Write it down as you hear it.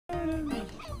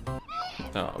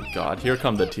Oh god, here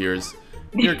come the tears.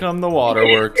 Here come the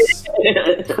waterworks.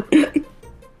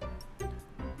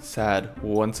 Sad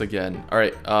once again.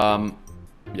 Alright,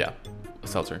 yeah.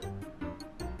 Seltzer.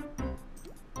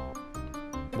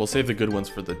 We'll save the good ones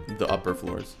for the upper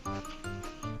floors.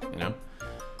 You know?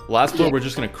 Last floor, we're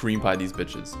just gonna cream pie these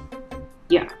bitches.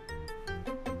 Yeah.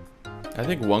 I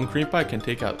think one cream pie can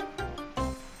take out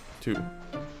 2.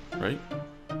 Right?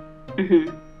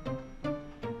 Mm-hmm.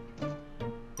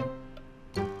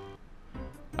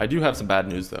 I do have some bad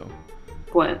news though.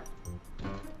 What?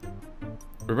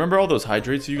 Remember all those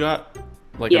hydrates you got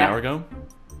like an hour ago?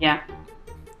 Yeah.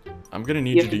 I'm gonna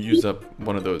need you to use up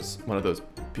one of those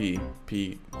pee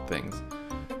things.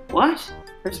 What?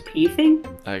 There's pee thing?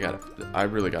 I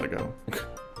really gotta go.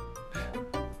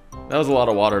 That was a lot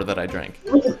of water that I drank.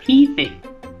 What's a pee thing?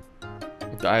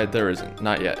 There isn't.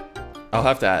 Not yet. I'll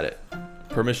have to add it.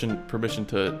 Permission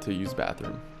to use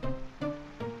bathroom.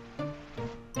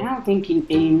 I don't think you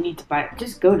need to buy it.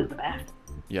 Just go to the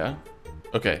bathroom. Yeah?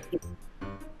 Okay.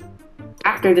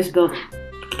 After this building.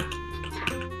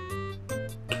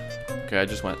 Okay, I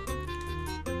just went.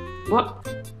 What?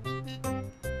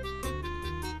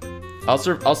 I'll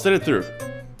sit it through.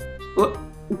 What?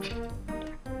 Okay.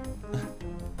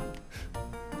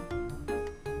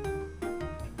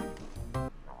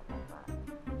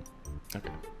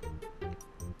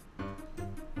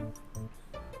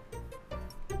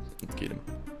 Let's get him.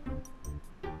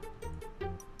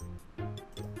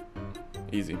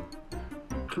 Easy.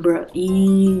 Bruh,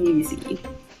 easy.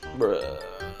 Bruh.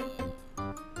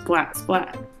 Splat,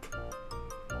 splat.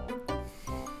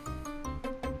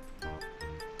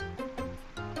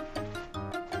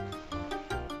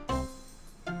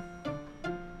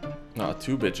 Aw,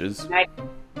 2 bitches.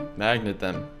 Magnet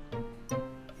them.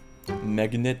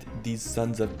 Magnet these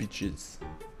sons of bitches.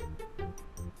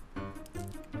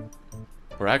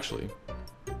 Or actually,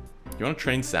 you want to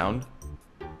train sound?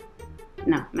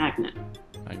 No, magnet.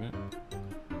 Magnet?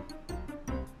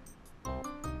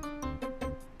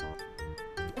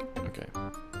 Okay.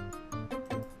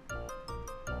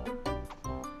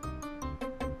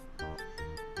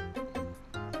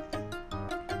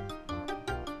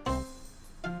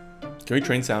 Can we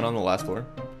train sound on the last floor?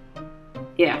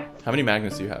 Yeah. How many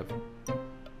magnets do you have?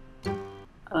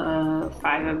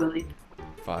 5, I believe.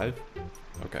 5?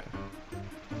 Okay.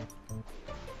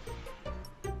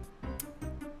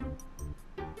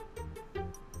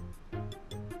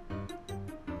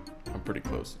 I'm pretty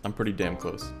close. I'm pretty damn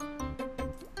close.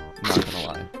 I'm not gonna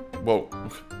lie. Whoa.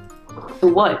 To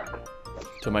what?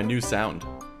 To my new sound.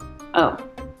 Oh.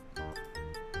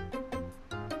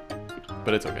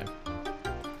 But it's okay.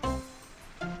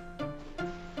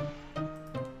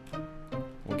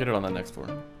 We'll get it on that next floor.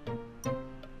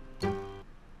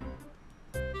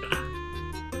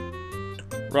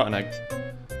 Rotten egg.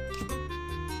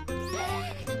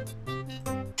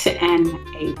 To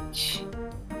NH.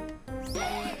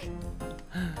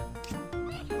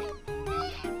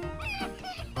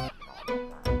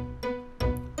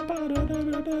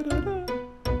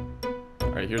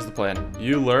 Alright, here's the plan.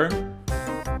 You lure,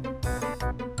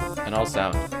 and I'll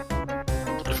sound.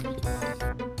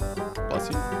 Bless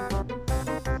you.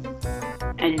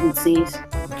 I didn't sneeze.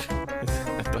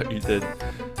 I thought you did.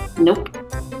 Nope.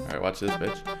 Alright, watch this,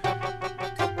 bitch.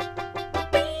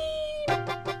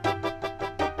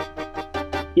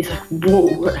 He's like, whoa,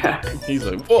 what happened? He's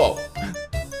like, whoa!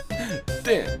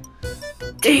 Damn!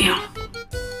 Damn!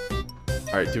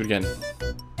 Alright, do it again.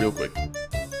 Real quick.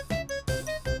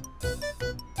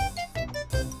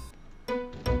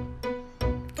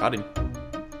 Got him.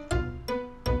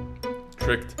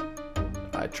 Tricked.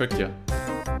 I tricked you.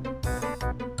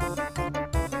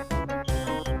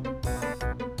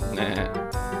 Nah.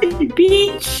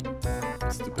 Beach!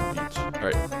 Stupid beach.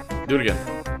 Alright, do it again.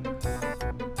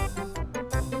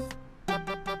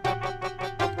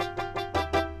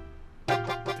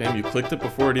 Damn, you clicked it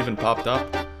before it even popped up?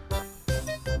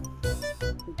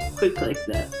 Quick like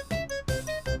that.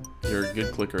 You're a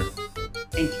good clicker.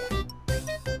 Thank you.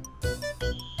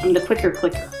 I'm the quicker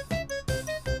clicker.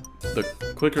 The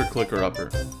clicker upper.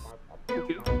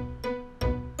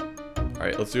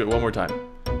 Alright, let's do it one more time.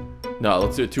 No,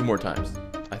 let's do it 2 more times,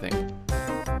 I think.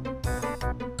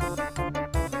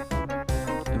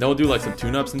 And then we'll do like some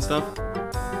tune-ups and stuff.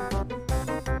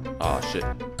 Aw, shit.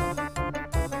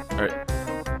 Alright.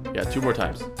 Yeah, 2 more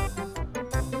times.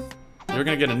 You're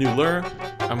gonna get a new lure.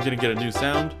 I'm gonna get a new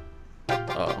sound.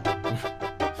 Uh-oh.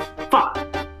 Fuck!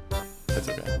 That's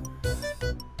okay.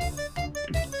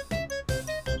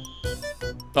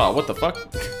 Oh, what the fuck?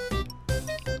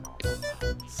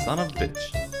 Son of a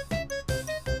bitch.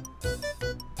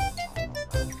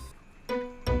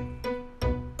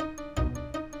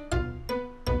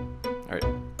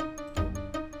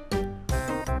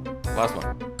 Last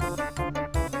one.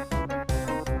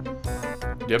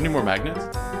 Do you have any more magnets?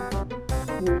 I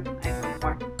have one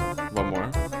more. One more.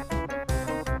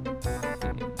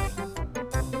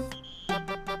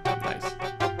 Nice.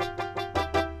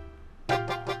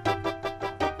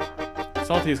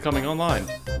 Salty is coming online.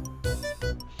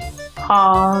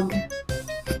 Hog.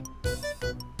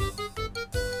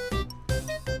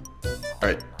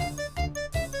 Alright.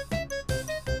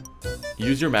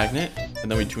 Use your magnet,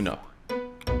 and then we tune up.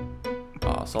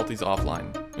 Salty's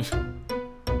offline.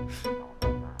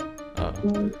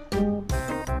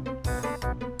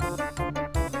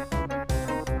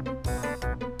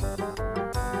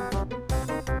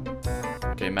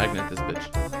 Okay, magnet this bitch.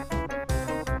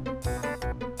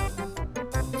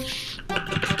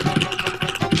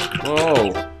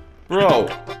 Whoa! Bro!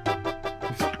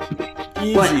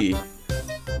 Easy! What?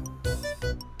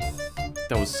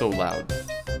 That was so loud.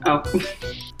 Oh.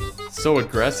 So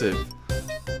aggressive.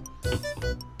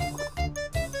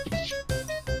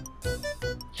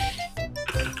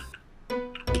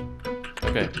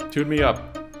 Okay, tune me up.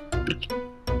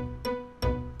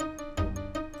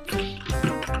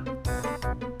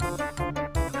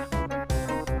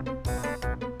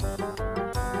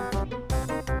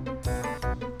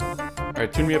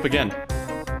 Alright, tune me up again.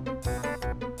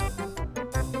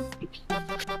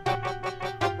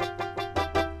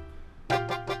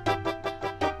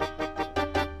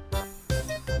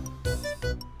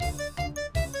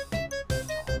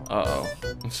 Uh-oh.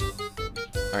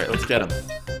 Alright, let's get him.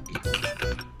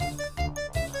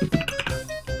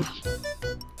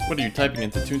 What are you typing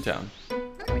into Toontown?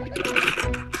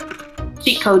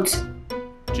 Cheat codes.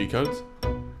 G-codes?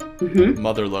 Mm-hmm.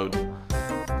 Motherload.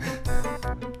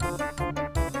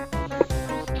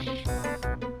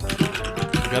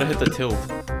 You gotta hit the tilde.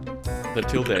 The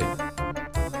tilde.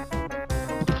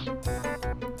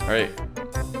 Alright.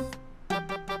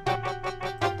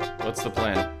 What's the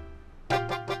plan?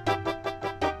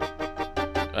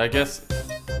 I guess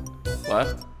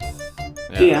left?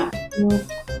 Yeah.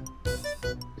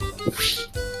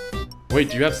 Wait,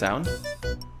 do you have sound?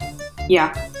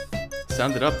 Yeah.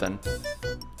 Sound it up then.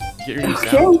 Get your new Okay.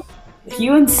 sound. If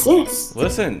you insist.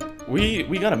 Listen, we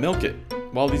gotta milk it.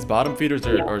 While these bottom feeders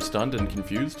are stunned and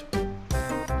confused.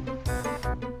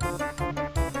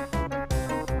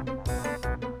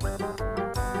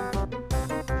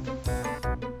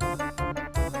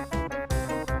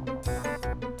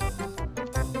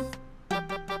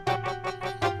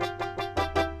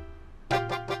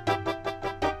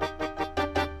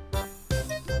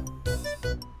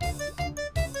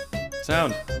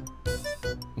 Sound.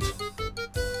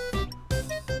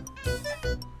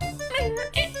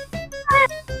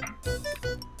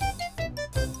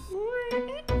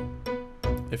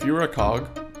 If you were a cog,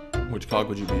 which cog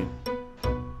would you be?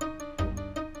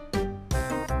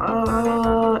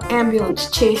 Ambulance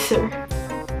chaser.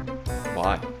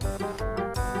 Why?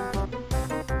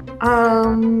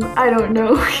 I don't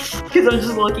know. Because I'm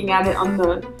just looking at it on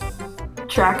the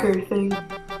tracker thing.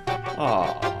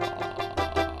 Aww.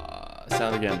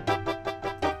 Sound again.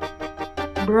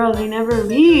 Bro, they never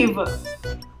leave.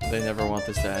 They never want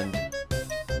this to end.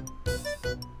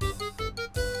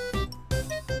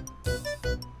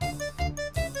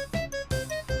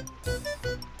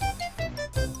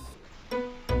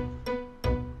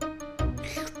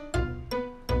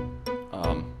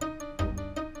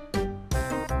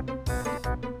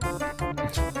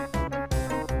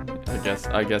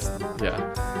 I guess, yeah.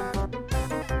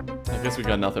 I guess we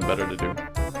got nothing better to do.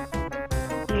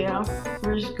 Yeah,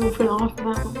 we're just goofing off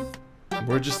now.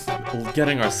 We're just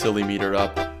getting our silly meter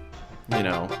up. You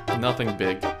know, nothing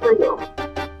big. There we go.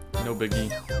 No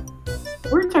biggie.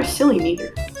 Where's our silly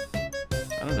meter?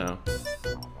 I don't know.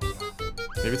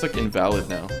 Maybe it's like invalid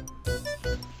now.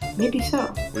 Maybe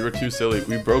so. We were too silly.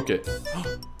 We broke it.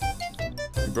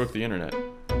 We broke the internet.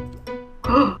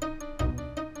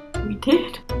 We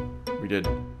did. We did.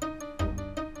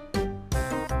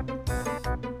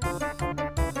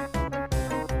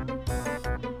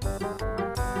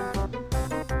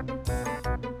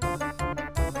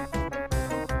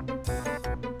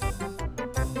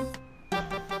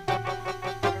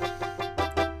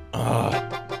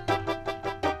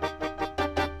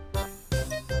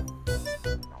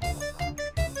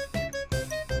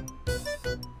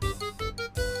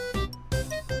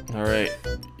 Alright,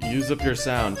 use up your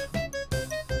sound.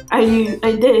 I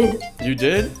did. You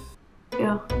did?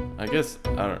 Yeah. I guess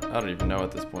I don't even know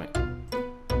at this point.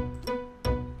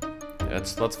 Yeah,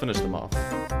 let's finish them off.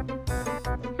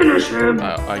 Finish him.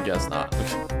 I guess not.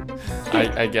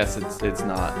 I guess it's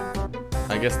not.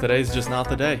 I guess today's just not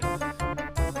the day.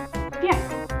 Yeah.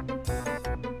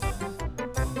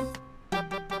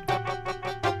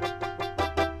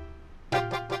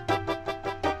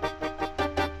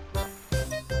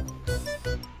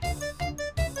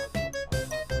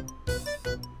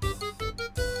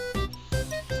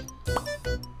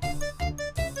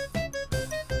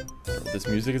 This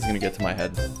music is gonna get to my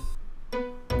head.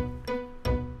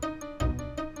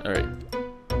 Alright.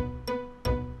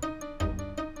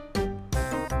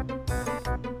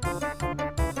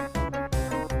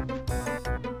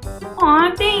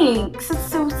 Aw, thanks.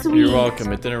 That's so sweet. You're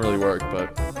welcome. It didn't really work,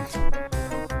 but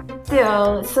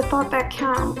Still, it's the thought that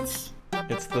counts.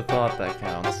 it's the thought that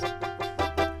counts.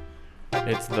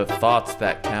 It's the thoughts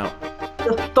that count.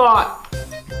 The thought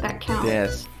that counts.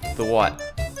 Yes. The what?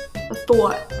 The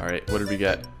thought. Alright, what did we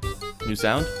get? New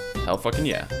sound? Hell fucking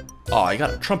yeah. Oh, I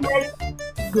got a trumpet.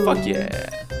 Go. Fuck yeah.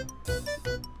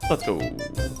 Let's go.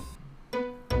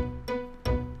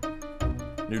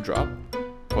 New drop?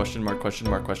 Question mark, question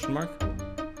mark, question mark?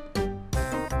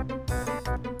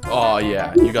 Oh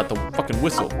yeah, you got the fucking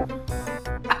whistle.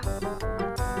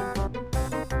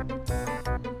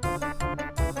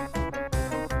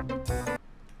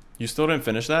 You still didn't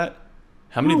finish that?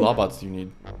 How many Lawbots do you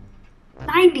need?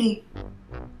 90.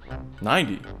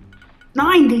 90?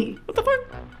 90. What the fuck?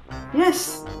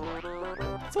 Yes,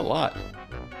 That's a lot.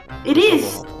 it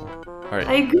is. I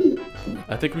Alright, agree.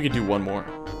 I think we could do one more.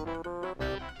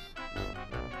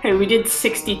 Hey, we did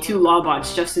 62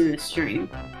 Lawbots just in this stream.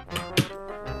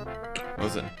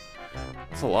 Listen,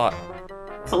 that's a lot.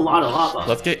 It's a lot of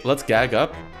Lawbots. Let's gag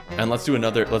up and let's do a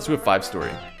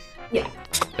 5-story. Yeah.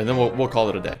 And then we'll call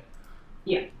it a day.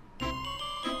 Yeah.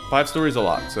 5 stories a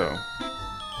lot, so.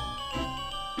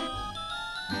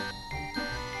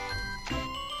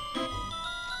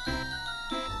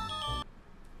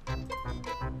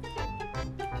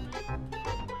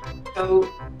 So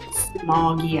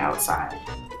smoggy outside.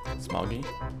 Smoggy?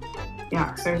 Yeah,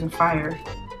 'cause there's a fire.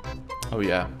 Oh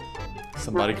yeah.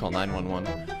 Somebody call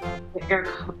 911. The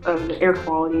air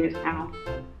quality is now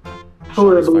There's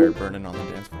horrible. fire burning on the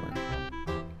dance floor.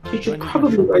 You should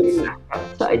probably bring that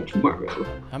outside tomorrow.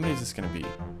 How many is this gonna be?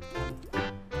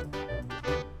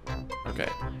 Okay.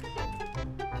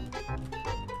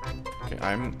 Okay,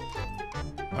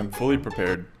 I'm fully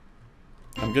prepared.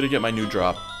 I'm gonna get my new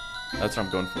drop. That's what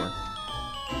I'm going for.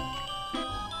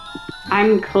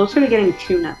 I'm closer to getting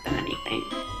tune-up than anything.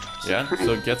 Yeah,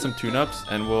 so get some tune-ups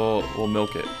and we'll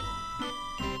milk it.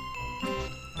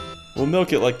 We'll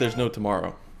milk it like there's no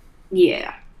tomorrow.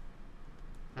 Yeah.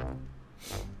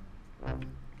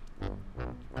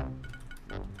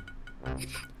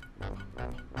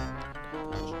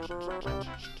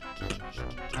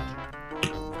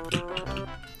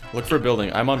 Look for a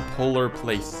building. I'm on Polar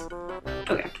Place.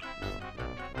 Okay.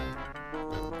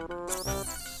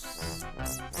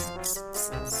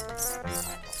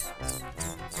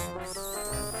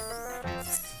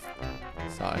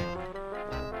 Sigh.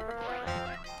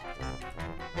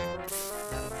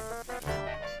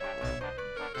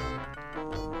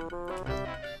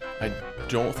 I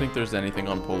don't think there's anything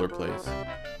on Polar Place.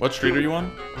 What street are you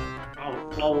on?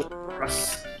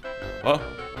 Walrus. Oh,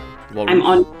 Walrus. I'm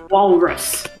on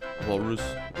Walrus.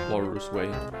 Walrus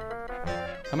Way.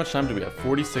 How much time do we have?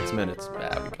 46 minutes.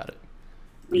 Yeah, we got it.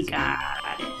 We got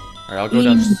it. Alright, I'll go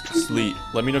down Sleet.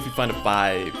 Let me know if you find a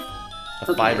 5. A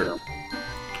Okay. fiver.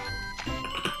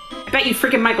 I bet you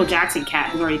freaking Michael Jackson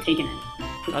cat has already taken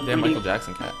it. Goddamn Michael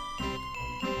Jackson cat.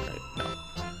 Alright, no.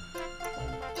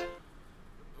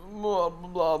 Blah,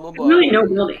 blah, blah, blah. Really no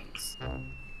buildings.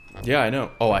 Yeah, I know.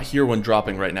 Oh, I hear one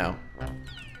dropping right now.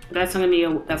 That's gonna be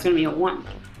a 1. What?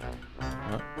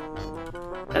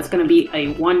 That's gonna be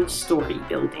a 1-story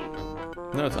building.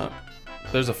 No, it's not.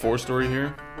 There's a 4-story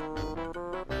here.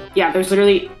 Yeah, there's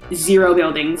literally 0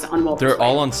 buildings on Walrus. They're Way.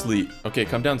 all on Sleet. Okay,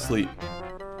 come down Sleet.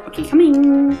 Okay,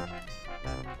 coming.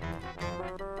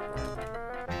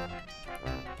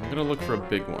 I'm gonna look for a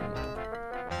big one.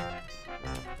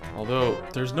 Although,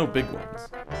 there's no big ones.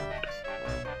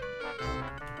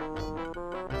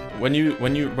 When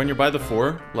you're by the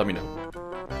 4, let me know.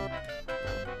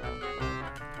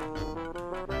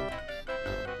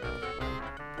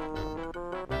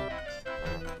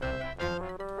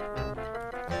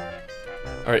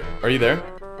 Alright, are you there?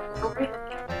 Story?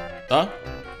 Huh?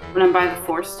 When I'm by the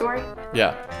 4th story?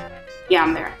 Yeah. Yeah,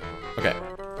 I'm there. Okay,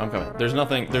 I'm coming. There's no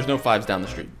 5s down the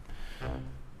street.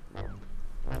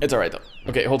 It's alright though.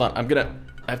 Okay, hold on. I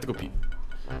have to go pee.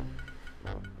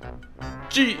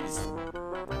 Jeez.